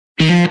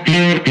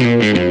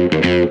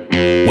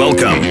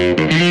Welcome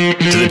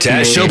to the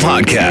Taz Show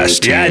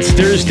podcast. Yeah, it's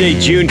Thursday,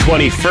 June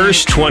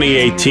 21st,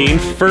 2018.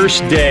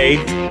 First day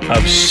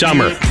of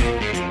summer.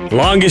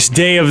 Longest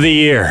day of the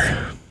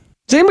year.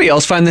 Does anybody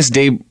else find this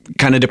day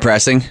kind of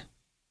depressing?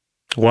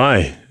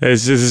 Why?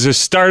 This is the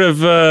start of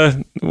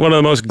one of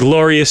the most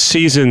glorious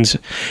seasons.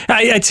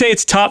 I'd say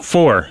it's top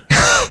 4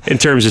 in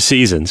terms of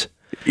seasons.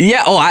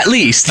 Yeah, at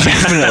least,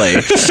 definitely.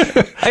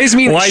 I just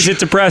mean... Why is it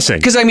depressing?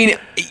 Because,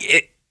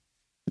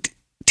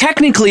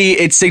 technically,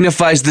 it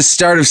signifies the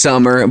start of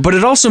summer, but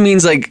it also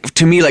means,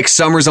 to me,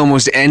 summer's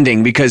almost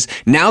ending because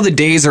now the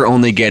days are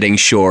only getting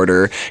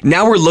shorter.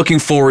 Now we're looking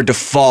forward to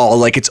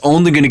fall. It's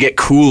only going to get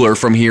cooler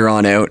from here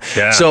on out.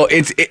 Yeah. So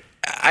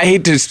I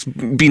hate to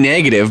be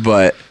negative,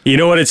 but... You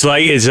know what it's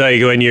like? It's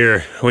like when you're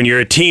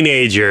a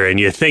teenager and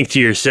you think to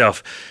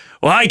yourself...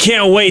 Well, I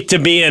can't wait to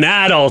be an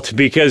adult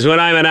because when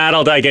I'm an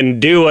adult, I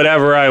can do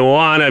whatever I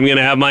want. I'm going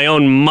to have my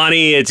own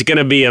money. It's going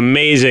to be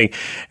amazing.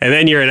 And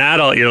then you're an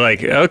adult. You're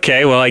like,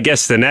 okay, well, I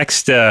guess the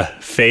next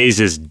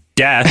phase is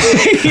death.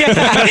 You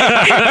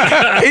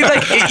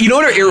know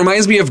what? It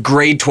reminds me of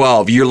grade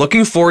 12. You're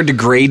looking forward to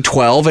grade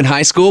 12 in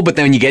high school, but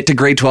then when you get to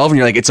grade 12 and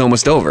you're like, it's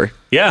almost over.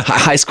 Yeah.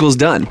 High school's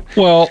done.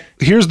 Well,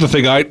 here's the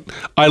thing.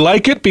 I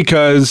like it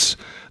because...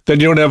 Then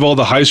you don't have all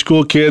the high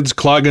school kids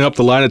clogging up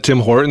the line at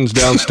Tim Hortons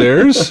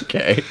downstairs.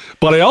 Okay.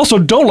 But I also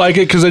don't like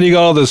it because then you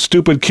got all the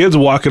stupid kids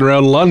walking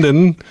around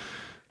London.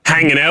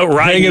 Riding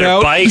their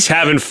bikes,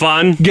 having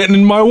fun. Getting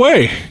in my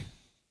way.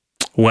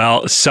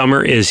 Well,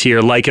 summer is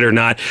here, like it or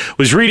not.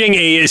 Was reading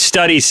a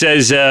study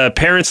says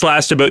parents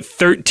last about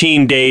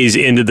 13 days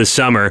into the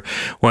summer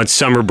once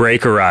summer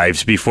break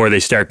arrives before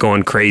they start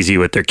going crazy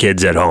with their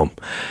kids at home.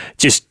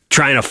 Just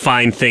trying to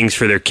find things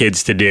for their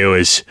kids to do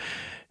it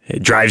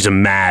drives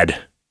them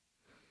mad.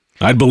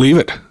 I'd believe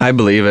it. I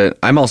believe it.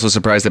 I'm also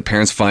surprised that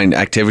parents find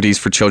activities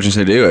for children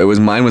to do.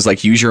 Mine was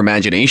use your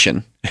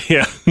imagination.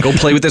 Yeah. Go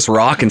play with this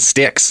rock and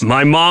sticks.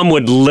 My mom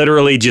would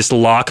literally just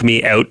lock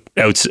me out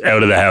of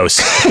the house.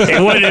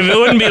 It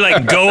wouldn't be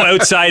like, go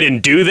outside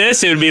and do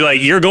this. It would be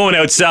like, you're going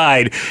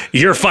outside.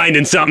 You're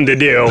finding something to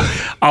do.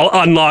 I'll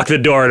unlock the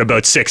door at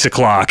about 6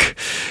 o'clock.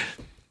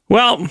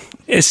 Well,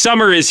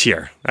 summer is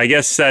here. I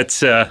guess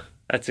that's a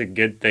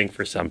good thing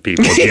for some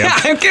people, Jim. Yeah,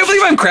 I can't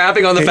believe I'm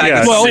crapping on the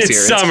fact that it's here.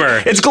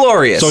 Summer. It's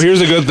glorious. So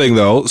here's a good thing,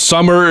 though.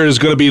 Summer is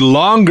going to be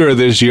longer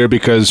this year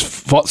because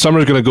summer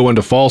is going to go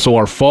into fall, so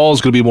our fall is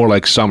going to be more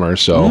like summer.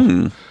 So,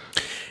 And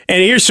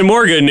here's some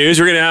more good news.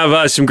 We're going to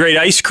have some great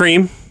ice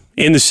cream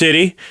in the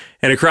city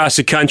and across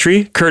the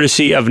country,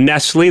 courtesy of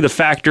Nestle. The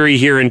factory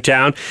here in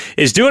town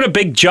is doing a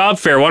big job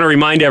fair. I want to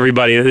remind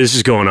everybody that this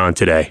is going on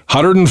today.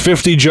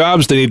 150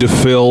 jobs. They need to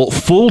fill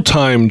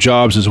full-time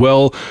jobs as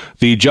well.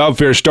 The job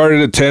fair started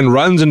at 10,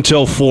 runs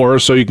until 4,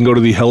 so you can go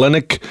to the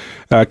Hellenic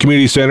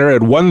Community Center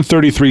at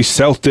 133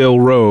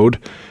 Southdale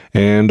Road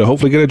and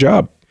hopefully get a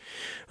job.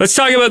 Let's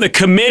talk about the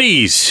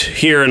committees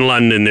here in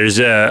London. There's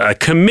a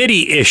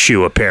committee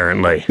issue,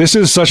 apparently. This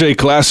is such a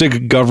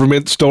classic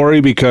government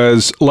story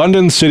because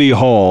London City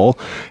Hall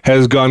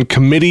has gone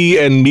committee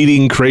and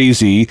meeting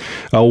crazy.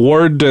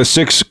 Ward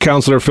 6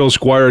 Councillor Phil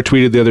Squire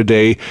tweeted the other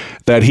day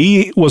that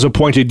he was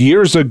appointed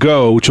years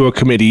ago to a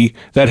committee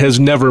that has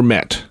never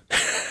met.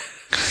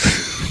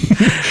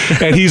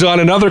 And he's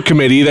on another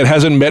committee that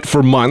hasn't met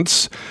for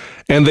months,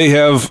 and they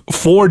have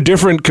 4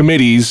 different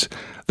committees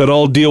that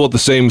all deal with the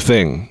same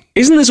thing.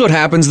 Isn't this what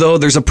happens, though?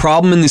 There's a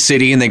problem in the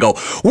city, and they go,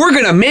 we're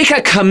going to make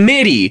a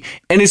committee.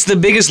 And it's the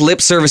biggest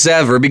lip service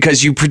ever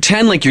because you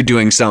pretend like you're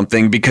doing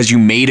something because you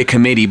made a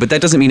committee, but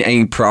that doesn't mean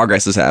any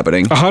progress is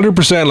happening.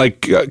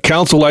 100%.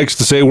 Council likes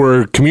to say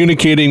we're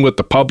communicating with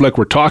the public,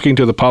 we're talking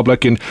to the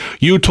public, and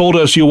you told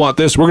us you want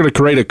this, we're going to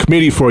create a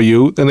committee for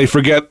you. And they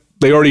forget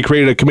they already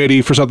created a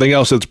committee for something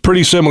else that's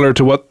pretty similar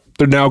to what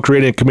they're now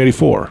creating a committee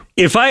for.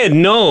 If I had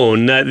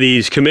known that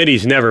these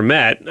committees never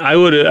met, I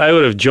would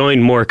have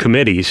joined more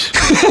committees.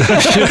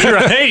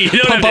 Right? You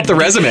don't Pump up the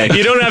resume.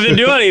 You don't have to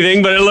do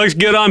anything, but it looks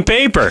good on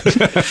paper.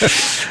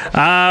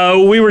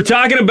 We were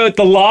talking about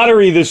the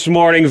lottery this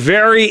morning.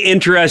 Very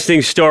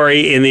interesting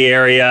story in the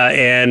area,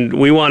 and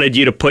we wanted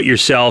you to put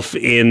yourself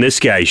in this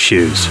guy's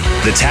shoes.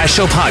 The Taz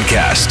Show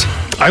podcast.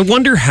 I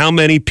wonder how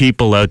many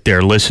people out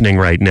there listening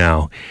right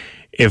now,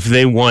 if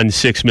they won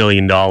 $6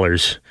 million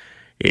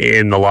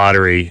in the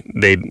lottery,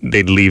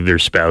 they'd leave their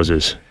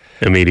spouses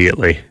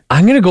immedially.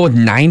 I'm going to go with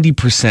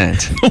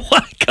 90%.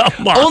 What?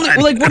 Come on.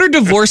 What are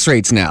divorce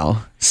rates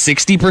now?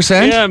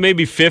 60%? Yeah,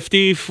 maybe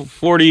 50,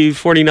 40,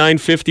 49,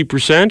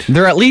 50%.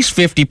 They're at least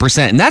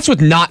 50%, and that's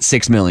with not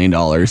 $6 million.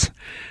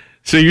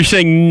 So you're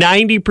saying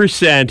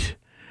 90%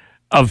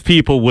 of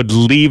people would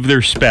leave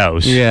their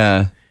spouse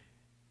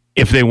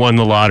if they won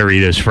the lottery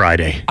this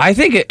Friday. I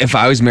think if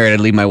I was married, I'd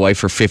leave my wife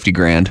for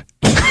 $50,000.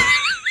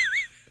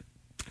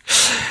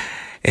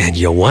 And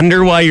you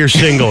wonder why you're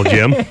single,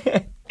 Jim.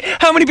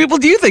 How many people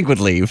do you think would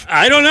leave?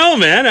 I don't know,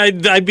 man.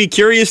 I'd be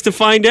curious to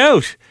find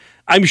out.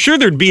 I'm sure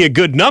there'd be a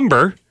good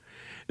number.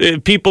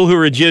 people who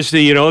are just,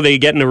 they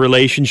get in a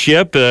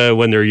relationship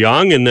when they're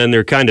young and then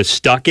they're kind of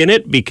stuck in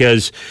it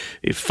because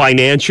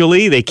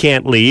financially they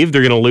can't leave.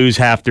 They're going to lose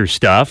half their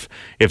stuff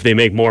if they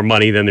make more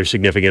money than their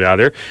significant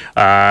other.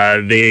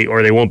 They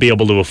won't be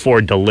able to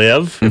afford to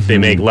live if they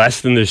make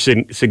less than their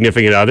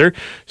significant other.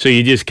 So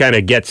you just kind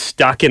of get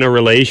stuck in a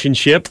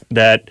relationship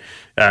that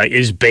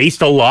is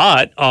based a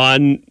lot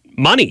on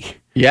money.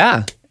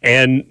 Yeah.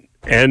 And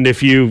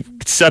if you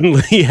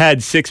suddenly had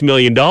 $6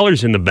 million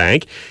in the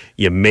bank,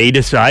 you may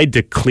decide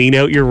to clean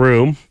out your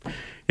room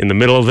in the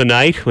middle of the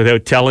night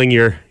without telling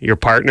your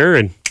partner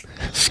and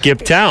skip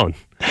town.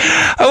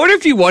 I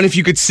wonder if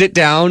you could sit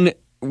down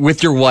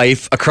with your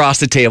wife across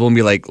the table and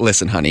be like,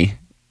 listen, honey,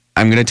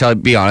 I'm going to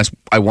be honest,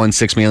 I won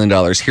 $6 million.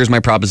 Here's my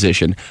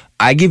proposition.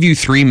 I give you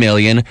 $3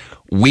 million.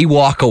 We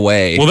walk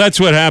away. Well, that's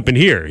what happened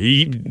here.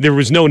 There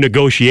was no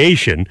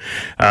negotiation.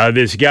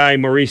 This guy,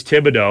 Maurice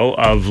Thibodeau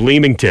of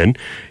Leamington,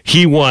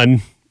 he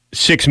won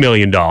 $6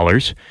 million.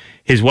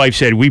 His wife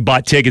said, we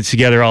bought tickets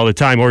together all the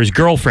time. Or his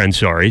girlfriend,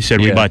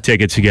 said we bought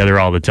tickets together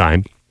all the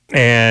time.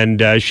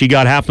 And she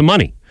got half the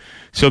money.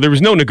 So there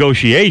was no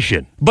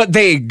negotiation. But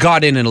they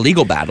got in a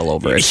legal battle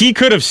over it. He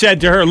could have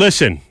said to her,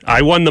 listen,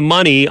 I won the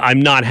money. I'm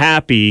not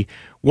happy.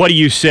 What do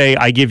you say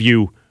I give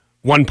you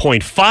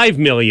 $1.5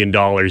 million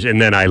and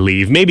then I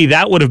leave? Maybe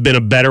that would have been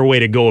a better way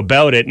to go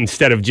about it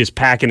instead of just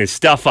packing his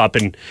stuff up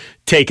and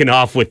taking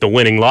off with the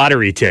winning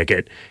lottery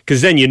ticket.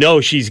 Because then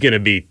she's going to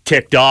be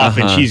ticked off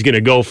and she's going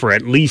to go for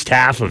at least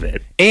half of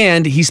it.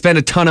 And he spent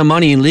a ton of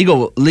money in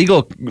legal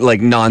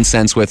like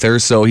nonsense with her,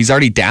 so he's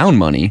already down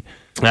money.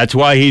 That's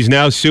why he's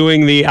now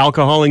suing the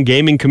Alcohol and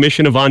Gaming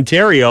Commission of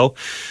Ontario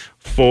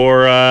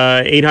for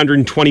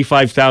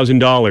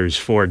 $825,000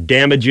 for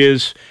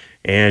damages,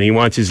 and he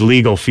wants his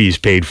legal fees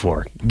paid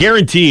for.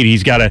 Guaranteed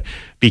he's got to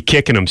be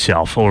kicking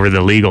himself over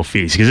the legal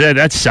fees, because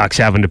that sucks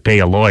having to pay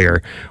a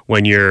lawyer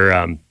when you're,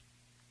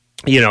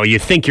 you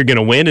think you're going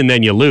to win and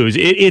then you lose.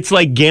 It's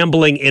like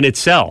gambling in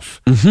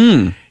itself.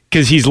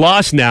 Because he's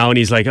lost now, and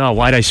he's like, oh,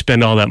 why'd I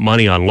spend all that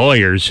money on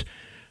lawyers?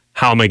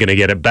 How am I going to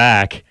get it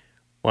back?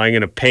 Well, I'm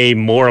going to pay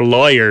more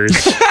lawyers.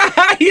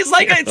 It's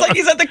like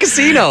he's at the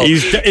casino.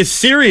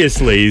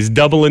 He's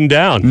doubling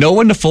down. No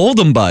one to fold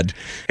him, bud.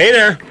 Hey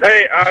there.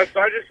 Hey, so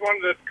I just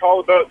wanted to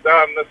call about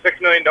the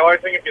 $6 million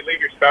thing if you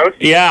leave your spouse.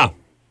 Yeah.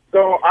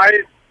 So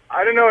I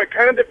don't know. It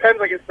kind of depends.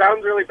 Like, it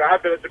sounds really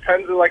bad, but it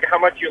depends on like how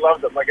much you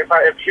love them. Like,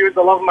 if she was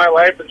the love of my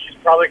life, then she's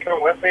probably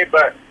coming with me.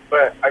 But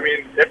I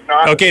mean, if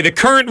not. Okay, the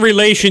current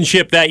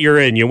relationship that you're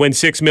in, you win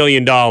 $6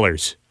 million.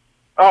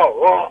 Oh,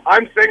 well,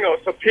 I'm single,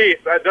 so peace.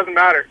 That doesn't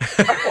matter.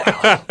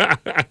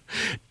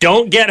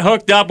 Don't get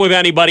hooked up with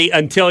anybody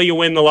until you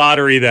win the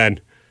lottery then.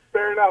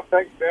 Fair enough.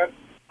 Thanks, man.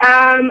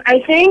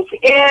 I think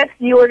if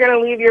you were going to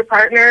leave your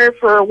partner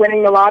for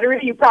winning the lottery,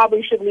 you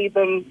probably should leave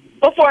them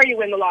before you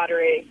win the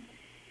lottery.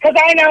 Because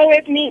I know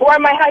if me or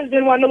my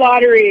husband won the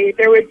lottery,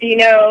 there would be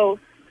no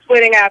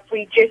splitting up.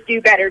 We'd just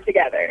do better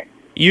together.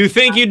 You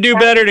think you'd do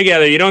better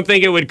together? You don't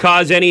think it would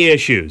cause any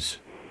issues?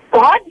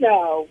 God,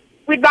 no.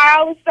 We'd buy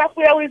all the stuff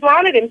we always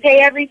wanted and pay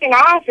everything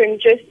off and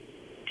just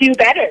do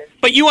better.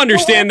 But you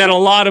understand that a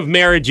lot of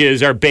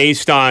marriages are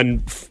based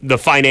on the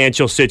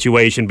financial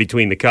situation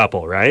between the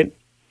couple, right?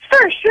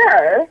 For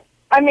sure.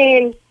 I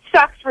mean,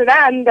 sucks for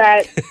them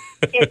that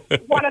if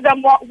one of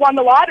them won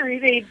the lottery,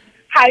 they'd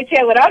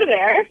hightail it out of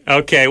there.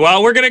 Okay,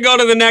 well, we're going to go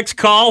to the next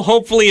call.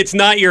 Hopefully it's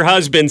not your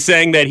husband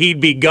saying that he'd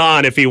be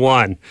gone if he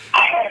won.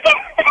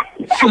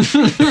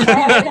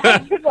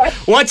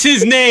 What's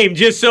his name,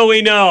 just so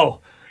we know?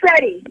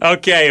 Freddie.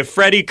 Okay, if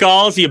Freddie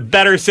calls, you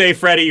better say,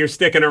 Freddie, you're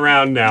sticking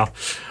around now.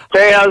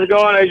 Hey, how's it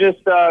going? I just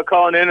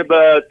calling in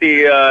about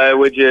the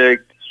would you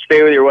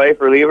stay with your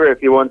wife or leave her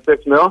if you won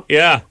 $6 million?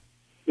 Yeah.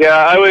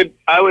 Yeah,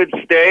 I would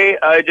stay.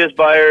 I just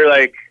buy her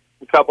like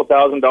a couple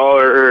 $1,000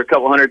 or a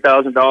couple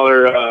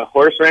 $100,000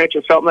 horse ranch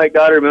or something like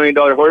that, or $1 million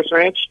horse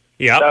ranch.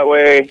 Yeah. That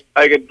way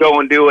I could go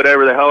and do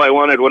whatever the hell I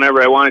wanted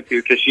whenever I wanted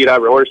to, because she'd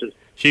have her horses.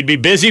 She'd be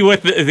busy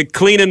with the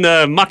cleaning,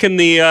 mucking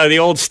the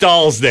old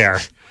stalls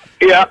there.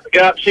 Yeah,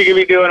 she could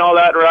be doing all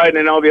that and riding,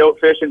 and I'll be out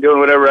fishing, doing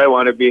whatever I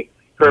want to be.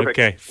 Perfect.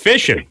 Okay,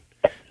 fishing.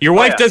 Your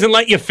wife doesn't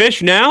let you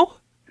fish now?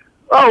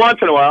 Oh, once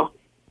in a while.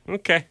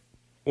 Okay.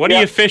 What are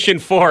you fishing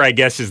for, I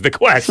guess, is the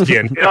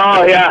question.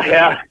 Oh,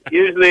 yeah.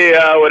 Usually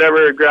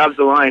whatever grabs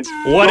the line.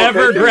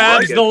 Whatever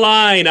grabs the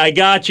line. I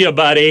got you,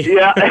 buddy.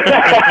 Yeah.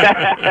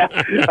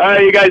 All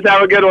right, you guys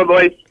have a good one,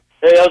 boys.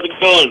 Hey, how's it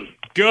going?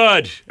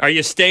 Good. Are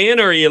you staying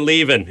or are you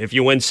leaving if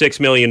you win $6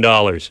 million?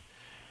 Well,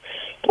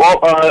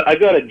 I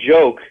got a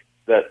joke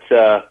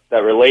that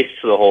relates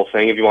to the whole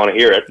thing, if you want to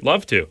hear it.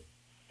 Love to.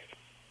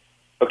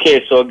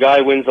 Okay, so a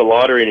guy wins the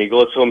lottery, and he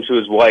goes home to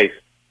his wife,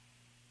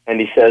 and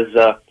he says,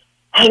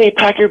 honey,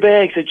 pack your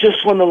bags. I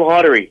just won the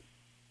lottery.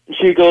 And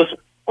she goes,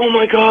 oh,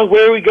 my God,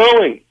 where are we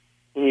going?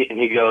 And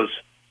he goes,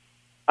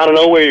 I don't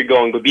know where you're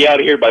going, but be out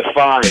of here by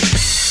 5.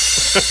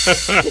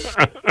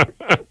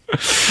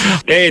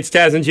 Hey, it's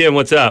Taz and Jim.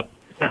 What's up?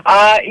 From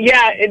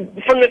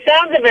the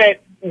sounds of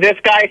it, this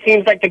guy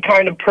seems like the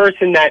kind of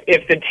person that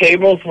if the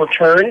tables were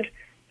turned,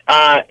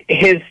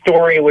 his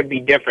story would be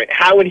different.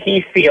 How would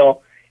he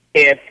feel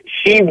if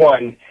she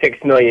won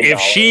 $6 million? If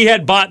she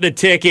had bought the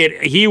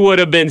ticket, he would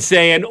have been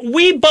saying,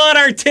 "We bought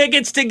our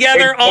tickets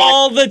together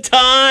all the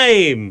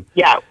time."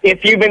 Yeah,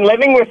 if you've been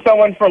living with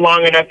someone for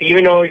long enough,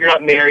 even though you're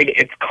not married,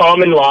 it's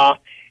common law.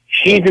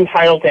 She's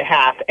entitled to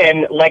half.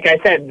 And like I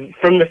said,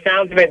 from the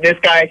sounds of it, this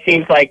guy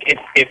seems like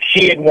if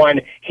she had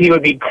won, he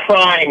would be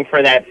crying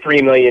for that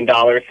 $3 million.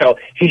 So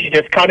he should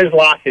just cut his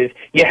losses.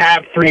 You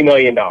have $3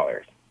 million.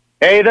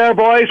 Hey there,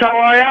 boys. How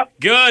are ya?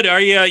 Good. Are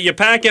you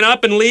packing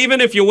up and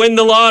leaving if you win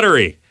the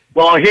lottery?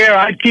 Well, here,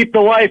 I'd keep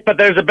the wife, but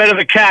there's a bit of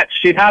a catch.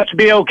 She'd have to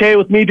be okay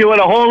with me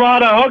doing a whole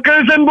lot of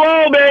hookers and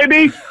blow,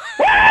 baby.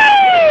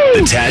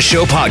 The Taz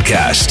Show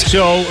podcast.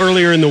 So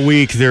earlier in the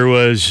week, there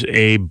was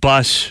a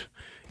bus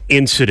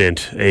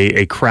incident,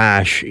 a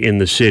crash in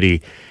the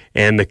city,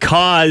 and the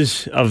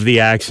cause of the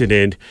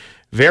accident,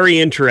 very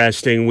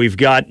interesting. We've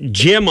got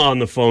Jim on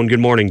the phone. Good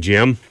morning,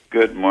 Jim.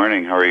 Good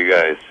morning. How are you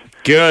guys?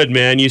 Good,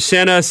 man. You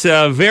sent us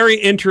a very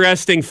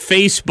interesting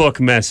Facebook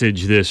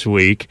message this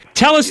week.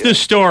 Tell us the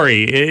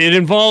story. It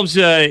involves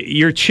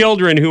your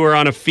children who are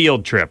on a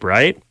field trip,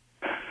 right?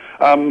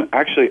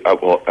 Actually,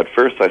 well, at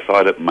first I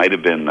thought it might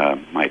have been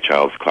my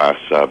child's class,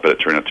 but it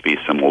turned out to be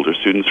some older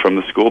students from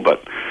the school.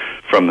 But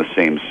from the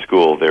same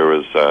school, there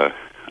was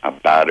a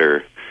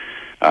Batter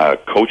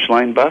coach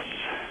line bus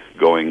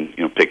going,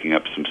 picking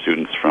up some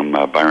students from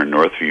Byron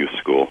Northview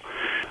School.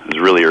 It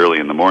was really early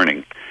in the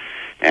morning,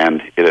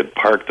 and it had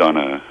parked on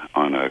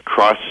a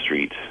cross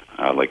street,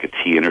 like a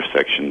T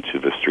intersection to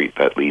the street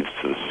that leads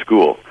to the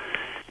school.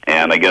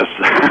 And I guess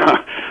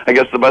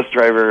the bus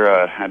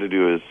driver had to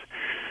do his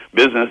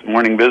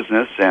morning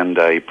business, and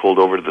he pulled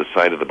over to the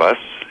side of the bus,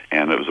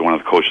 and it was one of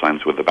the coach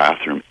lines with the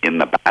bathroom in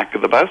the back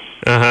of the bus.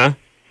 Uh-huh.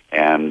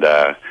 And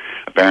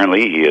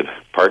apparently he had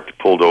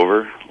pulled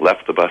over,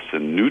 left the bus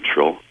in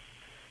neutral,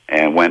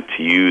 and went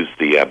to use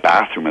the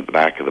bathroom at the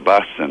back of the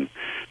bus. And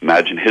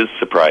imagine his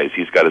surprise.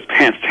 He's got his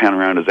pants down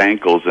around his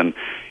ankles, and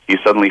he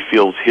suddenly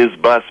feels his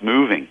bus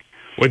moving.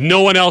 With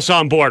no one else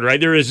on board, right?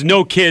 There is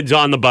no kids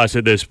on the bus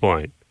at this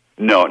point.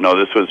 No,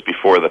 this was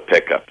before the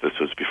pickup.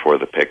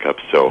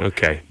 So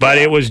okay, but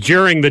it was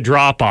during the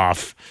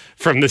drop-off,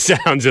 from the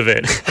sounds of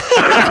it.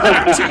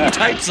 Two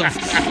types of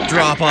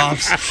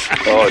drop-offs.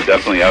 Oh,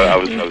 definitely. I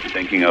was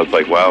thinking, I was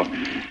like, wow,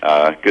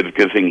 good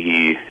thing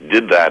he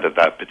did that at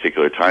that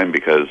particular time,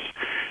 because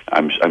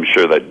I'm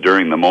sure that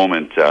during the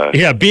moment.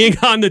 Yeah, being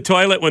on the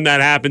toilet when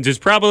that happens is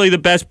probably the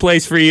best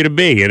place for you to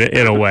be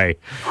in a way.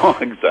 Oh,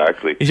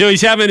 exactly. So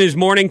he's having his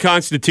morning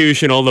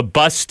constitutional. The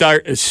bus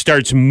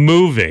starts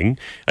moving,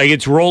 like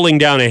it's rolling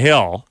down a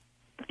hill.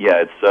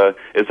 Yeah,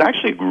 it's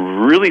actually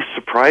really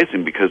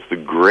surprising because the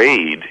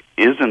grade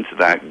isn't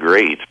that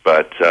great,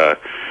 but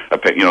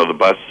the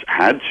bus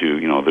had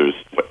to. There's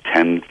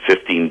 10,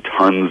 15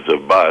 tons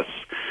of bus,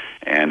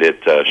 and it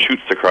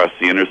shoots across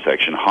the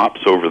intersection,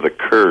 hops over the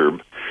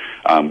curb,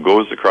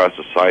 goes across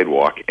the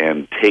sidewalk,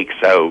 and takes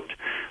out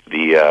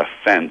the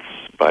fence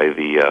by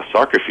the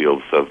soccer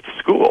fields of the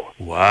school.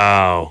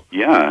 Wow.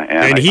 Yeah,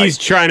 and he's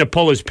trying to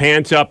pull his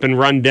pants up and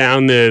run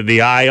down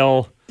the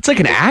aisle. It's like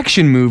an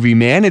action movie,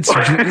 man. It's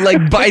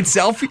like by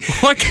itself.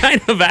 What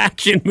kind of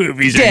action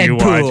movies are you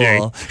watching?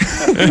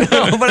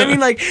 No, but I mean,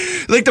 like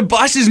the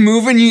bus is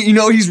moving.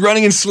 He's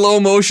running in slow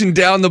motion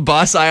down the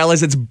bus aisle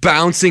as it's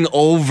bouncing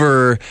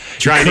over,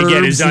 trying to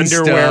get his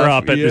underwear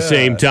up at the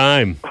same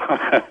time.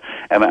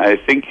 And I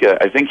think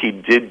he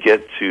did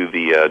get to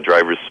the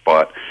driver's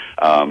spot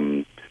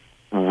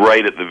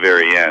right at the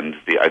very end.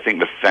 I think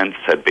the fence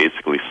had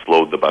basically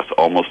slowed the bus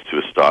almost to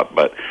a stop,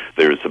 but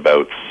there's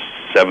about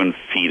 7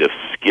 feet of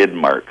skid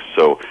marks.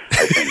 So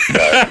I think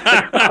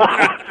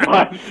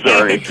I'm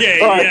sorry. Okay,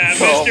 yeah,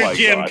 Mr.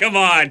 Jim, God. Come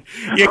on.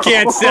 You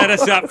can't set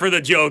us up for the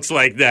jokes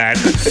like that.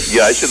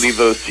 Yeah, I should leave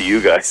those to you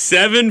guys.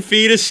 7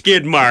 feet of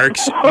skid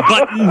marks,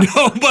 but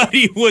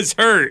nobody was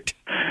hurt.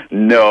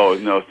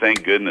 No,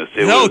 thank goodness.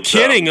 No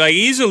kidding. Like,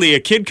 easily, a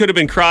kid could have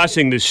been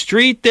crossing the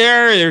street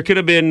there. There could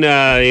have been,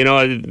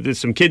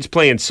 some kids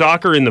playing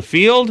soccer in the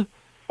field.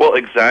 Well,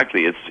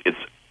 exactly. It's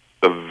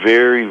a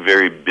very,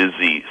 very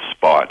busy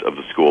spot of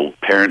the school.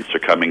 Parents are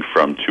coming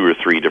from 2 or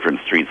 3 different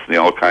streets, and they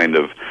all kind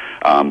of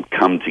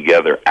come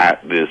together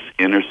at this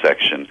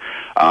intersection.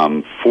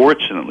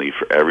 Fortunately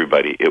for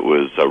everybody, it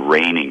was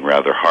raining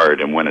rather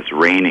hard, and when it's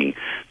raining,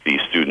 the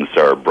students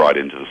are brought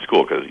into the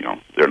school because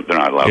they're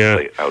not allowed to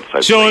play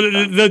outside. So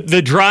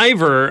the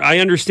driver, I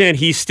understand,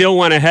 he still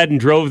went ahead and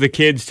drove the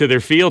kids to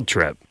their field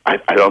trip. I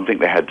don't think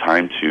they had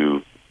time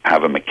to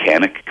have a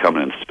mechanic come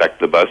and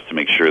inspect the bus to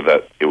make sure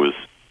that it was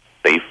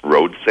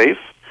road safe.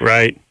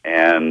 Right.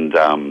 And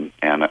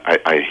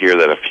I hear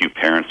that a few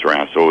parents were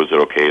asked, is it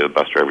okay the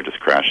bus driver just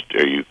crashed?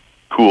 Are you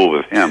cool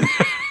with him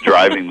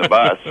driving the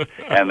bus?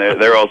 And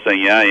they're all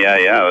saying, yeah,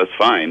 that's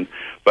fine.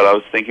 But I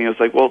was thinking,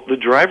 well, the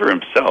driver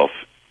himself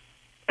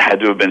had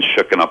to have been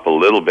shooken up a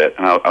little bit.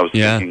 And I was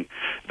thinking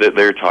that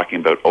they're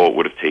talking about, it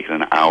would have taken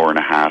an hour and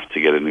a half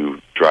to get a new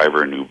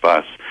driver, a new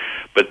bus.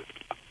 But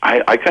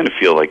I kind of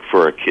feel like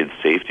for a kid's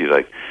safety,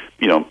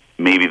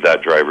 maybe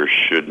that driver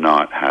should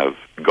not have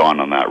gone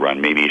on that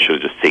run. Maybe he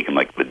should have just taken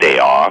like the day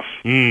off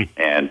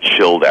and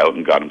chilled out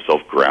and got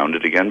himself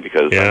grounded again,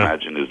 because I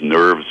imagine his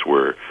nerves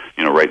were,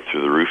 right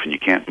through the roof, and you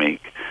can't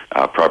make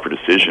a proper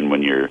decision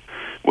when you're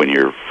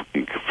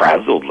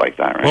frazzled like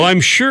that, right? Well,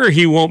 I'm sure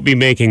he won't be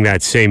making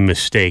that same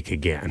mistake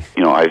again.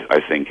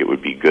 I think it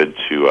would be good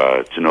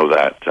to know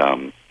that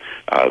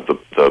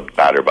the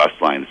batter bus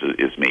lines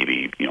is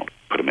maybe,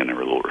 put him in a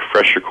little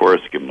refresher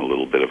course, give him a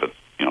little bit of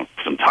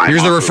some time.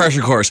 Here's the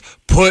refresher course.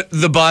 Put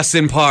the bus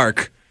in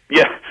park.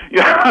 Yeah.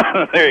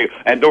 There you go.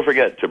 And don't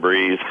forget to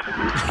breathe.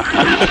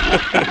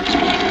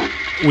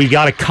 We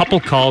got a couple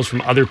calls from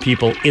other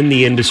people in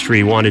the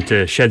industry wanted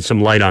to shed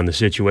some light on the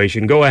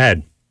situation. Go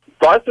ahead.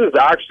 Buses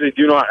actually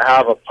do not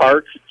have a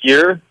park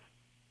gear,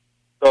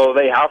 so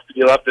they have to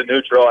be left in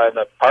neutral, and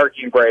the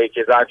parking brake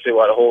is actually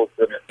what holds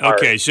them in park.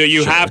 Okay, so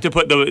you have to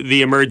put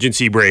the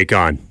emergency brake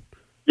on.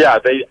 Yeah,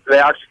 they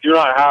actually do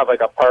not have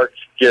like a park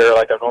gear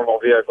like a normal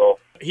vehicle.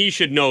 He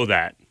should know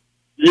that.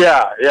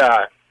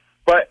 Yeah.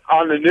 But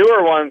on the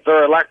newer ones,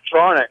 they're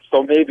electronic,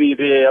 so maybe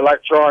the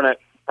electronic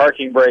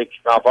parking brake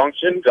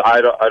malfunctioned.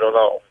 I don't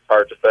know. It's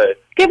hard to say.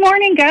 Good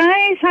morning,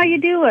 guys. How you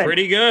doing?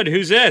 Pretty good.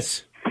 Who's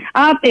this?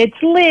 It's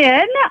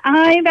Lynn.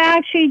 I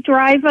actually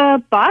drive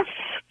a bus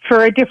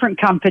for a different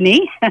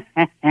company.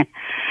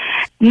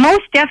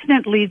 Most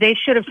definitely, they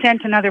should have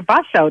sent another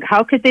bus out.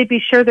 How could they be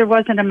sure there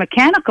wasn't a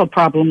mechanical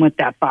problem with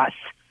that bus?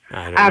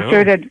 After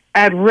it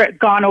had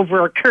gone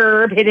over a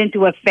curb, hit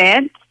into a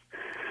fence?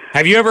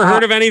 Have you ever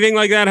heard of anything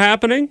like that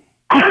happening?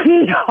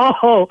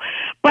 No.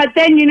 But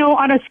then,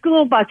 on a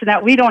school bus and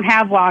that, we don't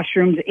have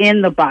washrooms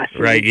in the bus.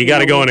 Right. You got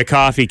to go in a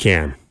coffee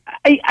can.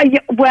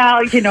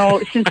 Well,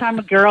 since I'm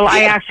a girl,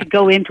 I actually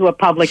go into a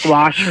public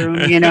washroom,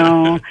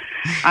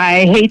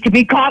 I hate to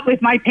be caught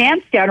with my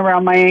pants down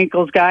around my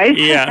ankles, guys.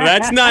 Yeah,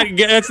 that's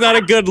not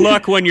a good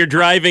look when you're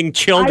driving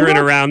children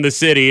around the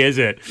city, is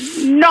it?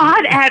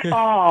 Not at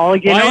all.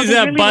 Why is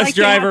that bus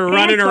driver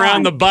running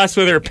around the bus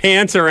with her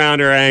pants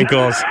around her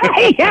ankles?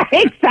 Yeah,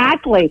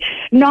 exactly.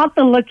 Not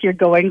the look you're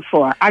going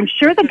for. I'm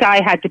sure the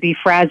guy had to be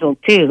frazzled,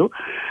 too.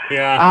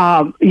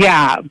 Yeah.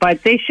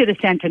 But they should have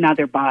sent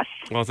another bus.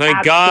 Well,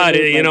 thank God.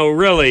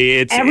 Really,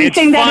 it's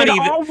everything funny. That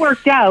it all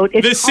worked out.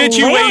 It's the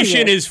situation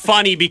hilarious. is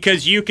funny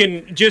because you can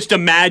just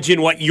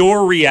imagine what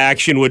your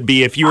reaction would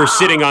be if you were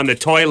sitting on the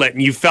toilet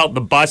and you felt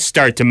the bus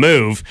start to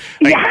move.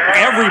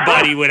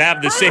 Everybody would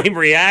have the same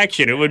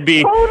reaction. It would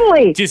be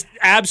just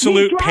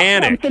absolute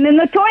panic. Something in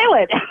the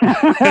toilet.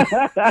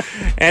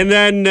 and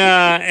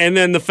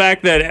then the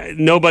fact that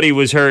nobody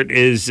was hurt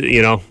is,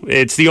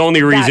 it's the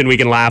only reason we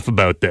can laugh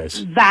about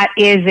this. That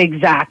is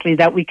exactly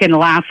that we can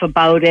laugh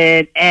about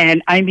it.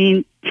 And I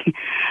mean,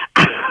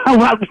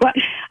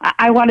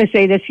 I want to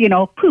say this,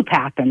 poop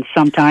happens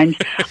sometimes.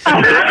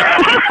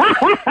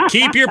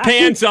 Keep your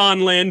pants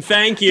on, Lynn.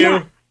 Thank you.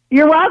 Yeah.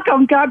 You're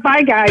welcome.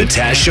 Bye, guys. The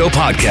Taz Show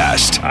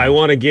Podcast. I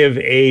want to give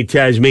a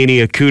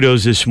Tasmania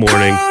kudos this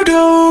morning.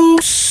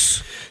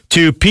 Kudos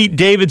to Pete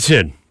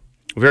Davidson.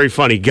 Very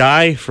funny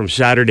guy from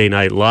Saturday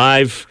Night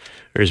Live.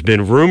 There's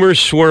been rumors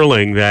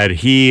swirling that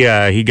he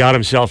got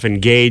himself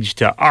engaged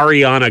to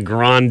Ariana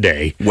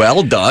Grande.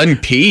 Well done,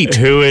 Pete.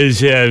 Who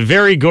is a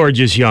very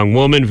gorgeous young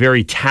woman,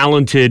 very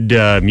talented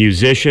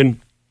musician.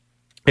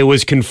 It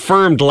was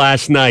confirmed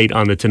last night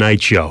on The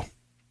Tonight Show.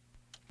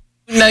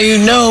 Now you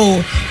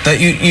know that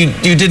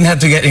you didn't have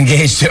to get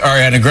engaged to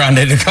Ariana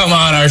Grande to come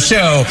on our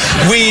show.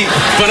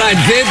 But I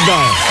did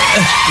though.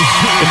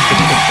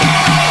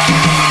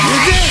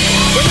 You did.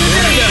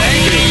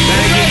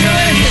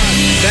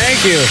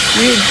 Thank you.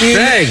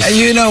 Thanks.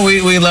 You know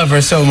we love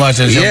her so much.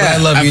 Yeah, I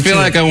love you too. I feel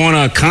like I won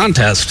a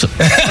contest. So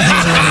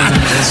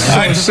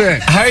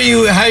sick. How are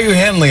you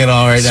handling it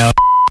all right now?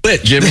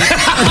 Lit, Jimmy.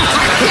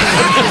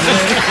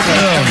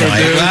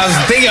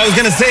 I was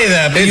gonna say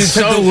that, but it's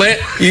so lit.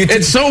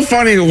 It's so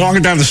funny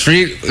walking down the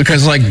street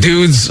because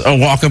dudes are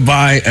walking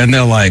by and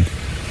they're like.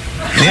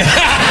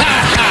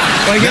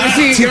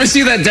 You ever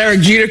see that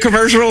Derek Jeter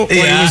commercial when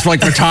he was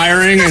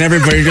retiring and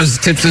everybody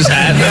just tips his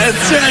hat?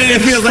 That's right.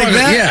 It feels like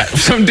that. Yeah.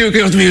 Some dude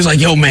goes to me, he was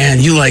like, "Yo, man,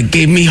 you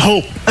gave me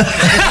hope." I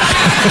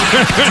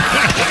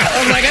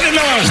was like, I didn't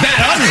know I was that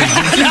ugly.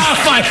 Oh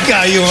my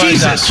God, you are.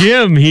 Jesus,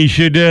 Jim, he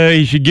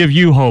should give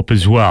you hope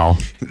as well.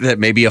 That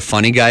maybe a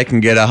funny guy can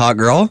get a hot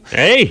girl.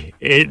 Hey,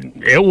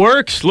 it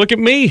works. Look at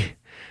me.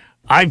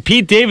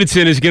 Pete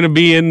Davidson is going to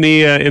be in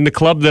the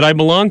club that I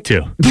belong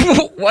to.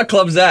 What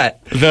club's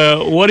that?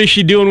 The What Is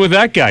She Doing With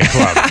That Guy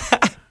club.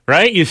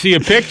 Right? You see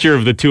a picture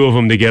of the two of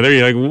them together.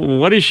 You're like,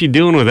 what is she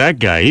doing with that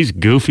guy? He's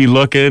goofy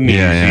looking.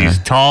 He's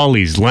tall.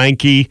 He's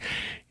lanky.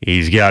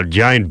 He's got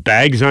giant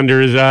bags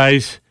under his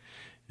eyes.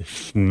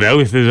 His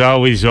mouth is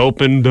always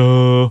open.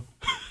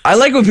 I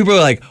like when people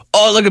are like,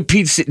 oh, look at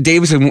Pete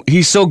Davidson.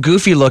 He's so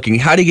goofy looking.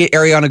 How do you get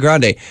Ariana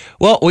Grande?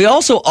 Well, we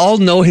also all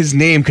know his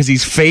name because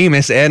he's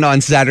famous and on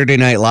Saturday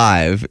Night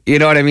Live. You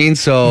know what I mean?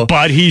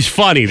 But he's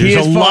funny.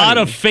 There's a lot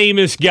of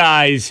famous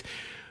guys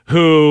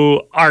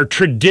who are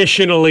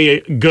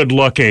traditionally good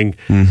looking.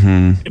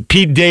 Mm-hmm.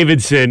 Pete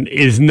Davidson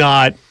is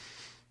not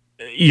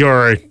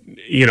your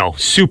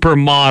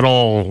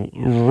supermodel,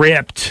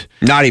 ripped,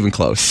 Not even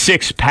close.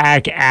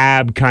 6-pack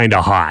ab kind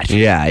of hot.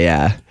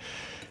 Yeah.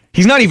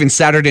 He's not even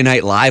Saturday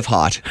Night Live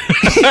hot.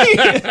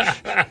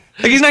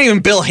 Like, he's not even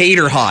Bill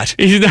Hader hot.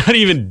 He's not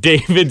even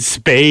David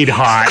Spade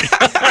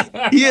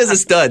hot. He is a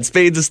stud.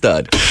 Spade's a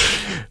stud.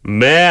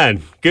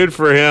 Man, good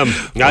for him.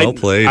 Well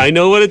played. I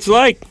know what it's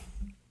like.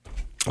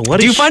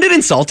 Do you find it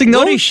insulting, though?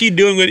 What is she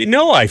doing?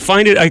 No, I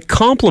find it a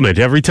compliment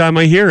every time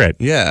I hear it.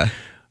 Yeah.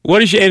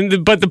 What is she?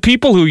 But the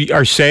people who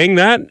are saying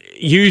that,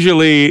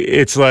 usually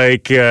it's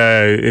like,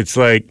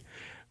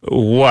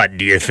 what,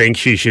 do you think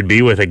she should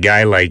be with a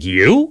guy like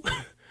you?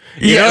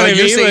 You know what I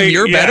you're mean? saying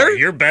you're better?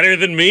 You're better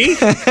than me?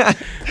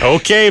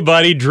 Okay,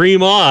 buddy,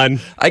 dream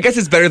on. I guess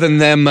it's better than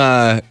them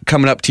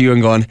coming up to you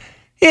and going,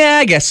 yeah,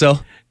 I guess so.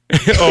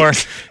 Or,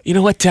 you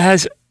know what,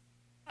 Taz?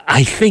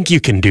 I think you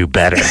can do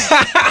better.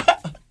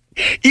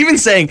 Even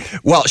saying,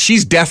 well,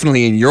 she's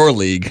definitely in your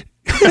league.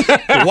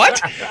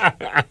 What?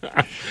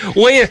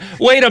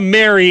 Way to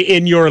marry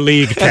in your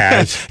league,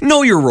 Taz.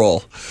 Know your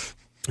role.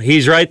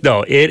 He's right,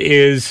 though.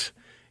 It's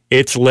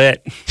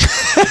lit.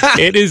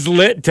 It is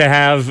lit to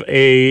have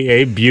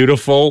a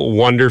beautiful,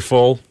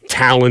 wonderful,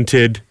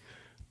 talented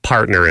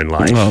partner in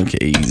life.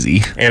 Okay,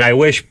 easy. And I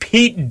wish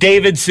Pete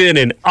Davidson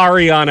and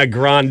Ariana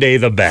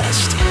Grande the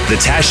best. The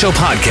Taz Show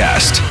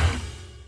Podcast.